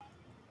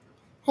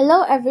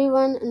Hello,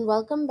 everyone, and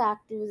welcome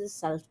back to the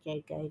Self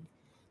Care Guide.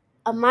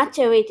 A much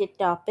awaited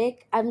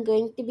topic. I'm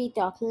going to be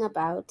talking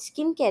about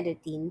skincare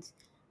routines.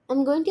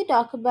 I'm going to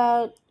talk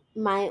about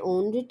my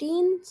own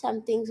routine,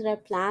 some things that I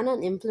plan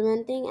on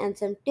implementing, and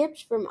some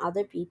tips from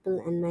other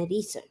people and my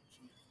research.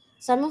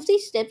 Some of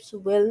these tips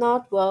will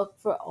not work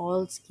for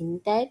all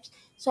skin types,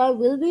 so I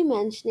will be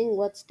mentioning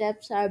what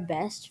steps are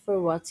best for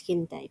what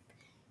skin type.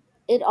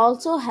 It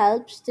also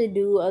helps to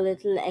do a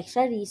little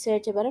extra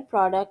research about a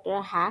product or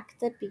a hack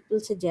that people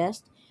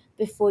suggest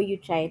before you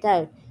try it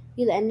out.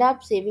 You'll end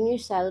up saving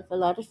yourself a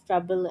lot of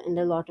trouble and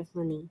a lot of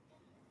money.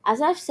 As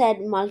I've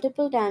said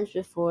multiple times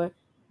before,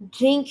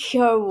 drink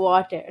your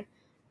water.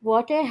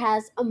 Water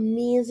has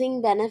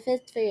amazing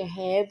benefits for your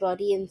hair,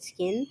 body, and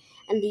skin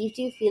and leaves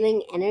you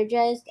feeling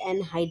energized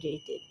and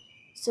hydrated.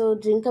 So,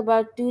 drink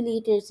about 2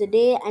 liters a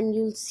day and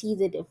you'll see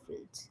the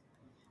difference.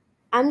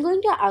 I'm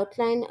going to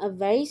outline a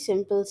very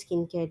simple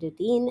skincare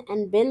routine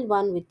and build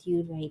one with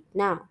you right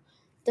now.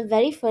 The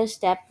very first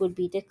step would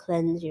be to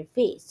cleanse your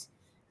face.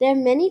 There are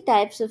many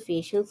types of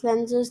facial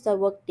cleansers that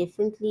work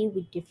differently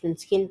with different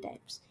skin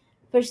types.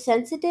 For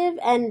sensitive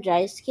and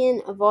dry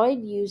skin,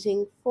 avoid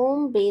using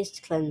foam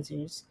based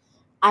cleansers.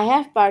 I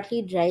have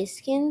partly dry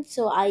skin,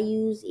 so I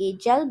use a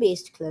gel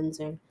based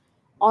cleanser.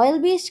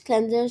 Oil based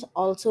cleansers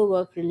also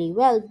work really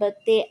well, but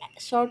they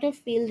sort of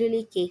feel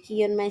really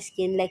cakey on my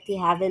skin, like they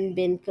haven't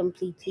been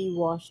completely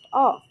washed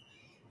off.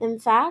 In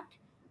fact,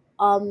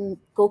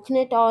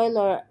 coconut oil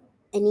or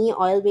any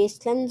oil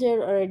based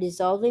cleanser or a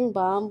dissolving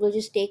balm will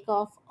just take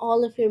off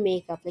all of your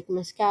makeup, like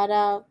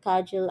mascara,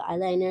 kajal,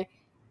 eyeliner,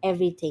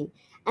 everything.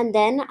 And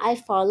then I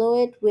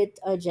follow it with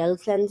a gel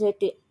cleanser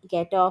to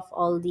get off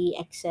all the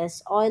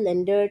excess oil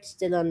and dirt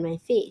still on my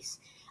face.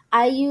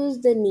 I use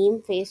the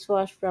neem face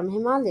wash from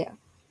Himalaya.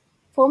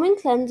 Foaming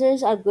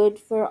cleansers are good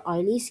for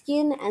oily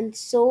skin, and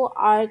so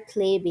are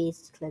clay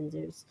based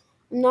cleansers.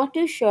 I'm not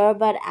too sure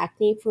about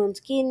acne prone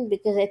skin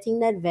because I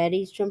think that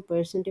varies from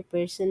person to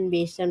person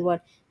based on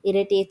what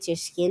irritates your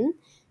skin.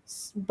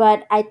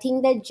 But I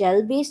think that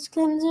gel based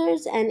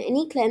cleansers and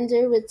any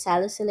cleanser with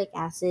salicylic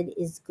acid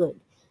is good.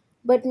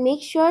 But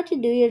make sure to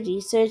do your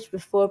research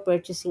before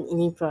purchasing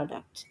any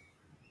product.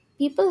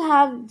 People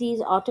have these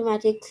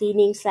automatic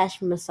cleaning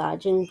slash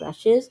massaging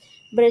brushes,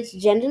 but it's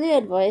generally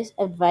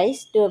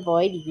advised to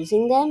avoid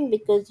using them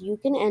because you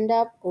can end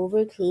up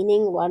over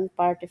cleaning one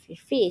part of your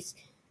face,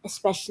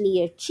 especially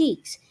your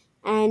cheeks,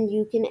 and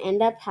you can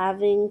end up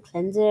having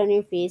cleanser on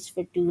your face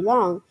for too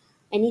long.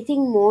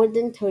 Anything more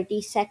than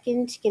 30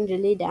 seconds can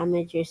really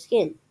damage your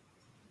skin.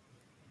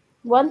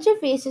 Once your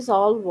face is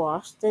all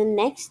washed, the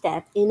next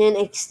step in an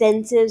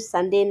extensive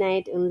Sunday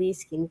night only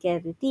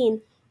skincare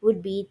routine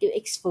would be to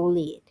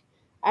exfoliate.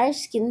 Our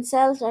skin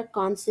cells are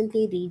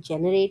constantly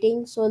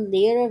regenerating, so a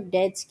layer of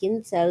dead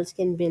skin cells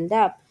can build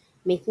up,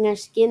 making our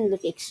skin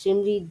look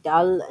extremely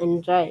dull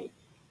and dry.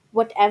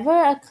 Whatever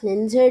a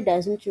cleanser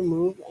doesn't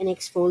remove, an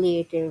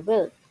exfoliator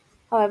will.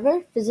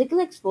 However, physical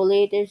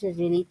exfoliators are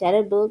really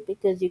terrible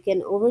because you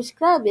can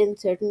overscrub in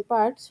certain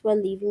parts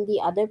while leaving the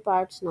other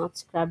parts not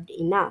scrubbed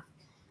enough.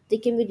 They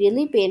can be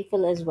really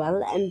painful as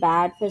well and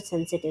bad for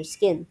sensitive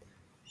skin.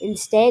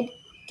 Instead,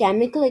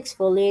 chemical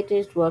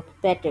exfoliators work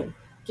better.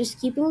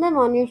 Just keeping them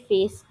on your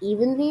face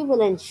evenly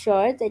will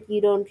ensure that you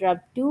don't rub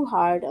too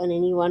hard on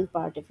any one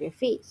part of your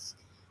face.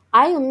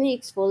 I only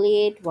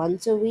exfoliate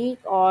once a week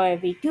or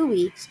every 2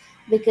 weeks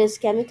because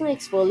chemical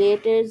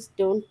exfoliators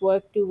don't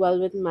work too well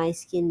with my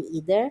skin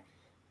either,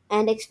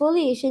 and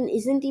exfoliation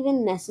isn't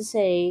even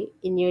necessary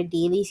in your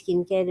daily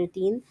skincare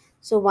routine,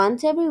 so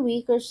once every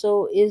week or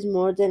so is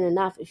more than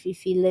enough if you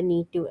feel the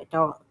need to at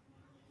all.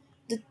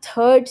 The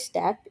third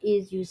step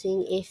is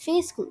using a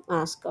face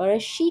mask or a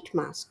sheet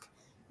mask.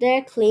 There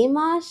are clay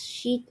masks,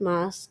 sheet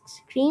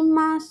masks, cream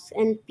masks,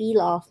 and peel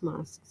off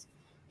masks.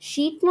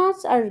 Sheet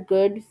masks are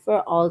good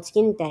for all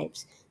skin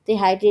types. They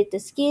hydrate the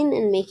skin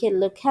and make it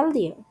look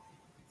healthier.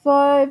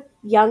 For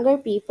younger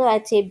people,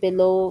 I'd say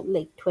below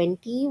like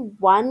 20,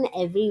 one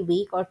every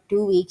week or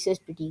 2 weeks is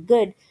pretty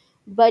good.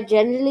 But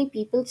generally,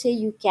 people say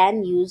you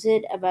can use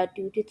it about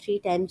 2 to 3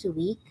 times a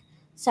week.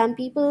 Some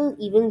people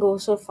even go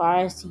so far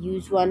as to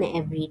use one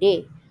every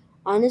day.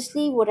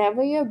 Honestly,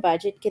 whatever your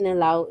budget can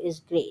allow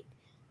is great.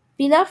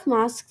 Peel off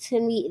masks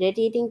can be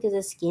irritating to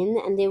the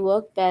skin and they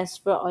work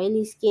best for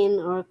oily skin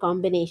or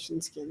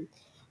combination skin.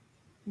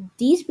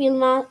 These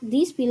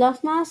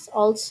peel-off masks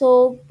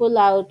also pull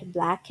out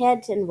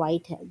blackheads and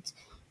whiteheads.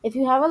 If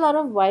you have a lot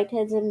of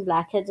whiteheads and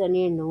blackheads on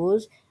your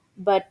nose,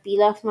 but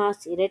peel-off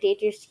masks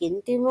irritate your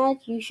skin too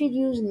much, you should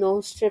use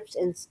nose strips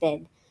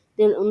instead.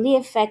 They'll only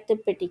affect the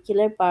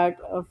particular part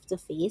of the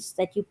face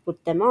that you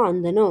put them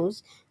on, the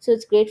nose, so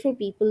it's great for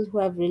people who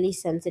have really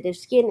sensitive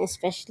skin,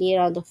 especially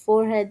around the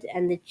forehead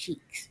and the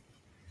cheeks.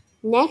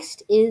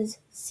 Next is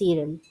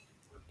serum.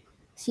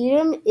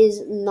 Serum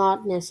is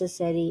not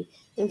necessary.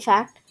 In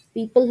fact,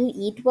 people who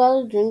eat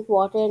well, drink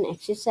water, and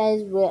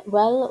exercise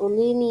well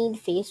only need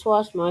face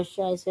wash,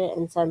 moisturizer,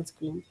 and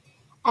sunscreen.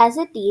 As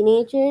a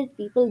teenager,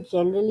 people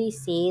generally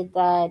say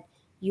that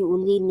you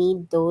only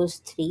need those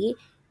three,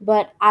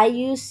 but I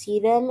use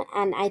serum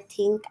and I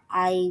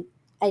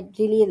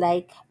really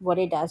like what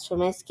it does for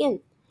my skin.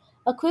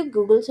 A quick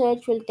Google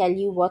search will tell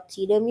you what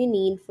serum you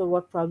need for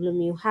what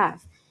problem you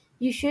have.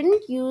 You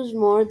shouldn't use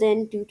more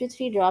than 2 to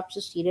 3 drops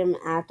of serum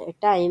at a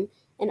time,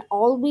 and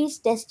always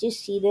test your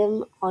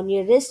serum on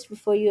your wrist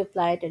before you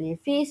apply it on your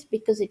face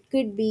because it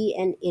could be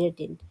an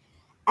irritant.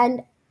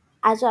 And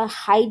as a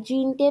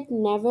hygiene tip,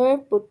 never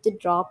put the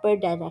dropper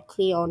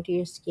directly onto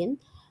your skin.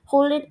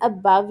 Hold it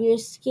above your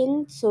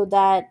skin so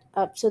that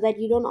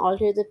you don't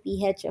alter the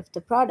pH of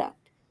the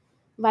product.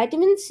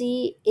 Vitamin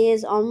C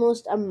is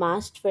almost a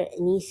must for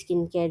any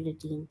skincare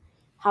routine.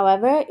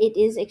 However, it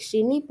is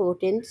extremely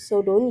potent,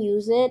 so don't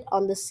use it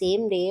on the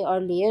same day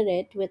or layer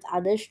it with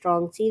other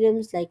strong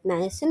serums like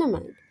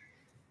niacinamide.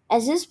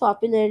 As is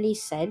popularly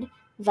said,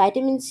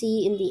 vitamin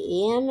C in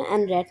the AM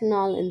and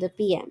retinol in the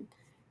PM.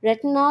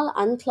 Retinol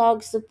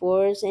unclogs the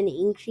pores and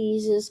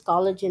increases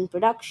collagen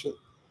production.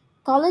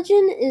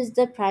 Collagen is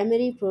the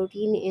primary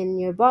protein in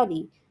your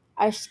body.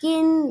 Our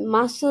skin,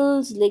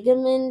 muscles,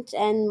 ligaments,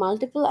 and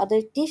multiple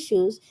other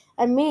tissues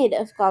are made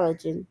of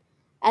collagen.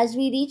 As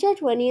we reach our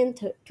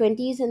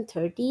 20s and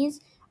 30s,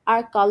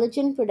 our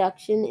collagen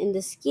production in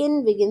the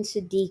skin begins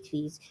to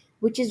decrease,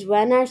 which is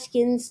when our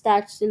skin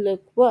starts to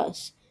look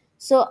worse.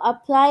 So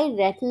apply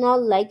retinol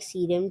like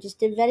serum,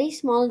 just a very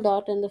small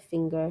dot on the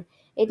finger.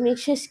 It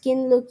makes your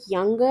skin look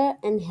younger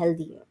and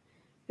healthier.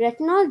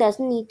 Retinol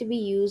doesn't need to be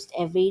used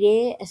every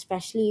day,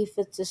 especially if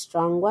it's a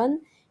strong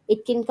one.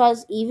 It can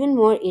cause even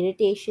more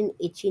irritation,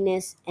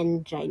 itchiness,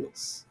 and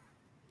dryness.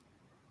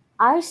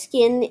 Our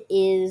skin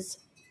is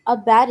a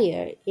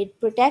barrier. It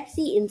protects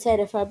the inside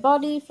of our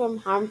body from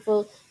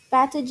harmful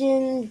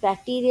pathogens,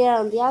 bacteria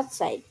on the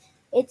outside.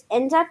 It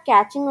ends up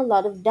catching a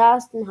lot of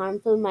dust and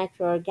harmful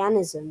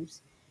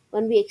microorganisms.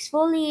 When we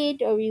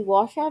exfoliate or we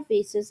wash our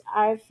faces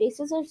are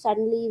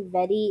suddenly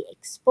very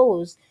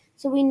exposed,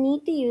 so we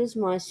need to use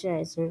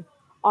moisturizer.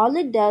 All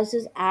it does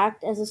is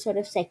act as a sort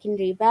of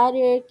secondary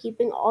barrier,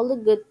 keeping all the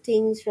good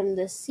things from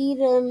the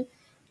serum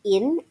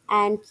in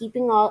and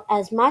keeping all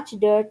as much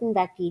dirt and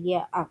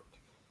bacteria out.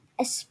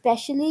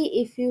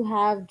 Especially if you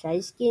have dry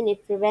skin,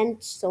 it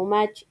prevents so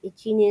much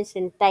itchiness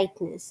and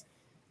tightness.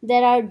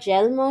 There are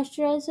gel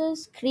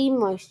moisturizers, cream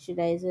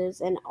moisturizers,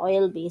 and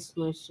oil based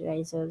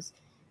moisturizers.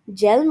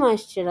 Gel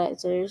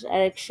moisturizers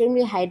are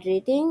extremely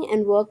hydrating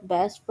and work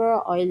best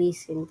for oily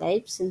skin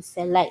types since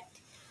they're light.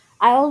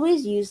 I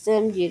always use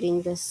them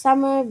during the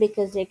summer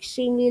because they're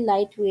extremely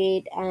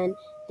lightweight and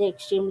they're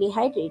extremely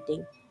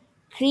hydrating.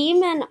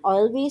 Cream and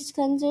oil based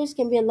cleansers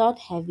can be a lot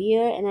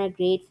heavier and are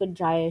great for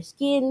drier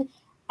skin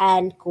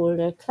and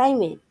colder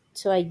climate,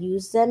 so I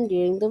use them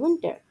during the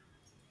winter.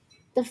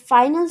 The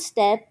final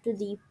step to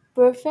the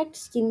perfect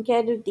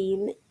skincare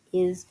routine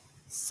is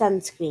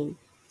sunscreen.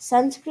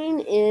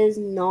 Sunscreen is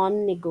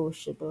non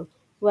negotiable.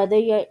 Whether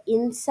you're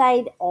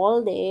inside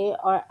all day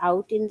or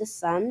out in the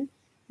sun,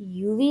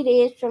 UV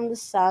rays from the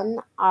sun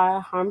are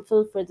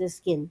harmful for the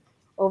skin.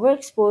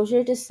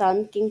 Overexposure to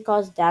sun can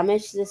cause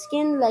damage to the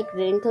skin like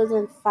wrinkles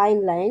and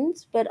fine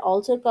lines, but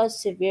also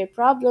cause severe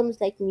problems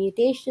like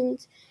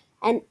mutations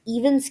and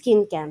even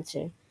skin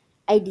cancer.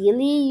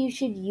 Ideally, you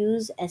should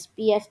use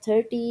SPF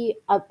 30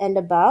 up and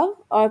above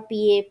or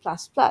PA++.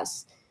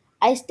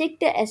 I stick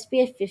to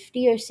SPF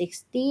 50 or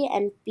 60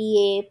 and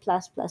PA+++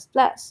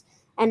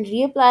 and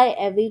reapply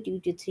every 2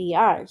 to 3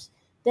 hours.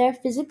 There are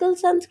physical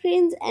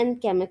sunscreens and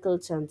chemical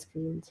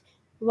sunscreens.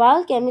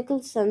 While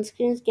chemical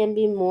sunscreens can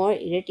be more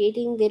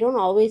irritating, they don't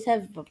always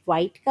have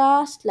white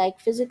cast like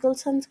physical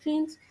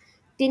sunscreens.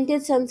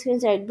 Tinted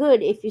sunscreens are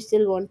good if you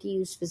still want to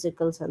use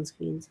physical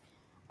sunscreens.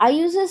 I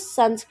use a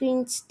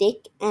sunscreen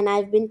stick and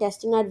I've been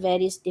testing out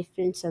various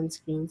different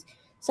sunscreens.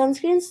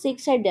 Sunscreen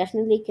sticks are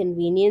definitely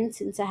convenient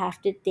since I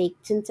have to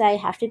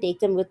take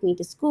them with me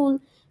to school,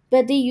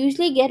 but they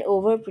usually get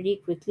over pretty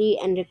quickly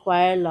and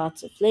require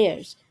lots of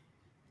layers.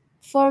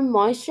 For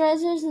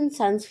moisturizers and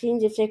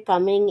sunscreens, if they're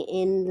coming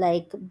in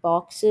like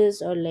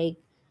boxes or like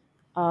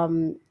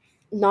um,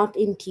 not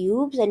in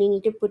tubes and you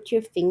need to put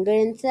your finger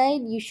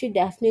inside, you should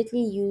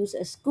definitely use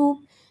a scoop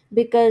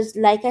because,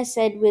 like I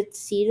said, with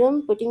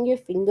serum, putting your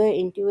finger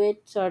into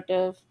it sort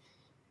of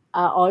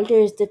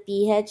alters the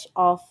pH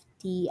of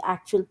the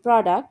actual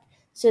product.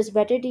 So it's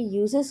better to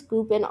use a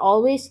scoop and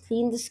always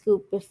clean the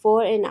scoop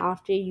before and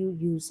after you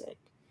use it.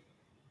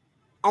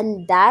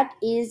 And that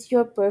is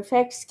your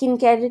perfect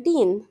skincare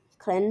routine: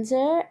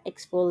 cleanser,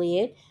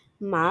 exfoliate,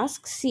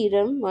 mask,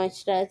 serum,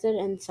 moisturizer,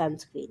 and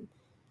sunscreen.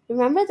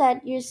 Remember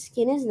that your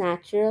skin is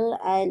natural,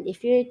 and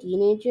if you're a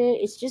teenager,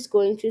 it's just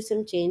going through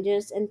some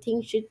changes, and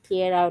things should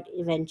clear out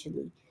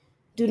eventually.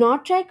 Do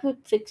not try quick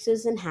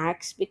fixes and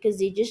hacks because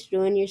they just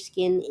ruin your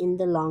skin in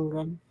the long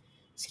run.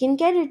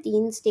 Skincare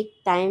routines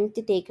take time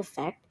to take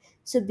effect,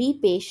 so be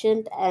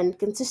patient and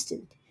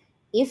consistent.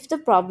 If the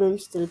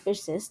problems still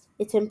persist,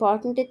 it's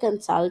important to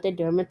consult a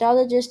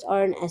dermatologist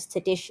or an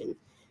esthetician.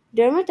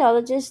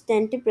 Dermatologists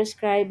tend to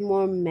prescribe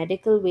more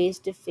medical ways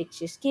to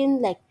fix your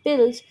skin, like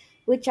pills,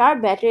 which are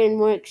better in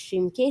more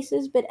extreme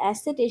cases, but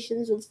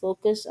estheticians will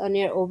focus on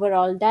your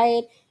overall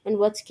diet and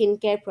what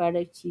skincare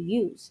products you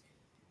use.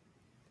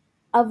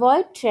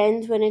 Avoid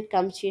trends when it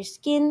comes to your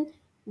skin.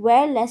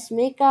 Wear less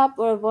makeup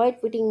or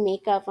avoid putting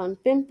makeup on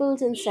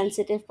pimples and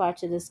sensitive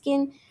parts of the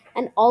skin.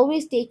 And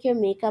always take your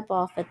makeup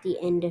off at the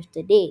end of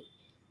the day.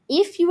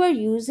 If you are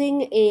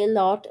using a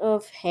lot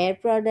of hair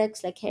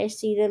products like hair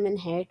serum and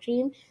hair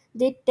cream,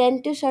 they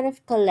tend to sort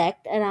of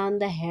collect around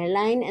the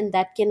hairline, and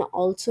that can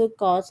also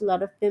cause a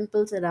lot of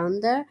pimples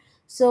around there.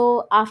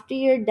 So after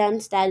you're done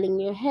styling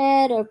your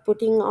hair or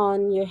putting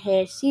on your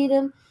hair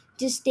serum,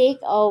 just take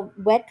a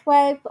wet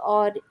wipe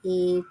or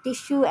a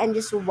tissue and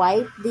just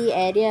wipe the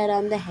area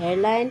around the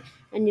hairline,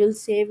 and you'll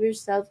save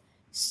yourself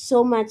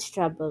so much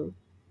trouble.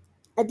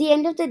 At the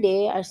end of the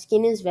day, our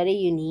skin is very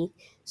unique,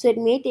 so it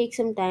may take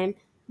some time,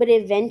 but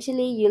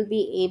eventually you'll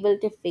be able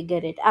to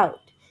figure it out.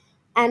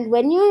 And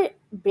when you're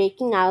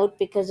breaking out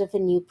because of a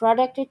new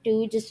product or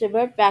two, just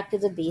revert back to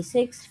the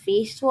basics: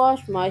 face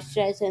wash,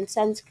 moisturizer, and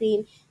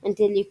sunscreen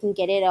until you can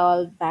get it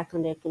all back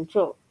under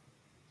control.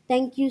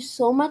 Thank you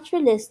so much for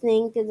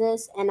listening to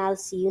this, and I'll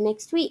see you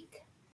next week.